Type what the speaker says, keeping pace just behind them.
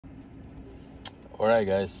Alright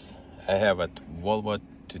guys, I have a VOLVO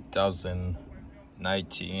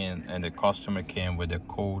 2019 and the customer came with the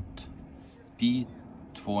code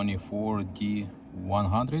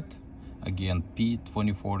P24D100, again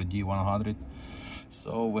P24D100.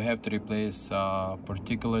 So we have to replace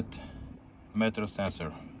particulate meter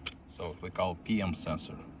sensor, so we call PM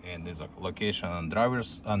sensor, and there's a location on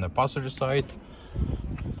driver's on the passenger side.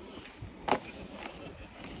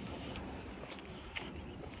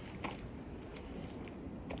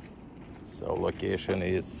 So location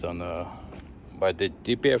is on by the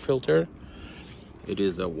DPF filter. It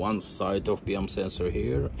is a one side of PM sensor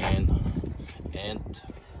here, and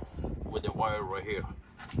with the wire right here.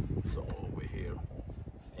 So over here,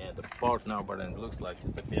 and the part number, and it looks like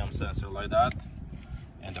it's a PM sensor like that.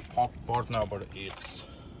 And the part number is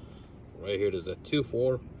right here is a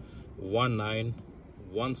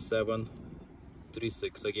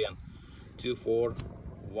 24191736. Again,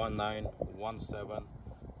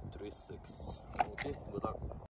 24191736. Okay, good luck.